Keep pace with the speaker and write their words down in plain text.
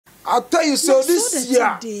I'll tell you, so this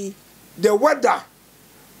year, the weather,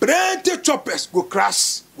 plenty choppers go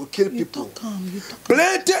crash, go kill people.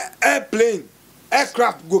 Plenty airplane,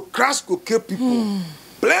 aircraft go crash, go kill people.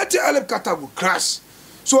 Plenty helicopter go crash.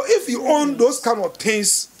 So if you own those kind of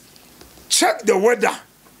things, check the weather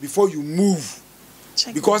before you move.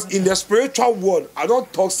 Because in the spiritual world, I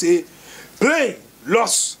don't talk say, plane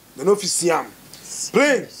lost, the no fisiam.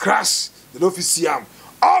 Plane crash, the no fisiam.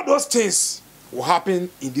 All those things will happen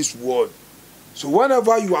in this world. So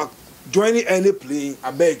whenever you are joining any plane,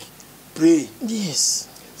 I beg, pray. Yes.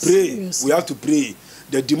 Pray. Seriously. We have to pray.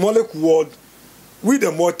 The demonic world, with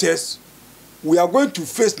the mortars, we are going to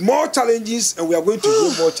face more challenges and we are going to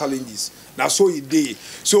hear more challenges. That's so it is.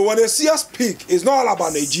 So when they see us speak, it's not all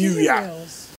about Nigeria. Serious.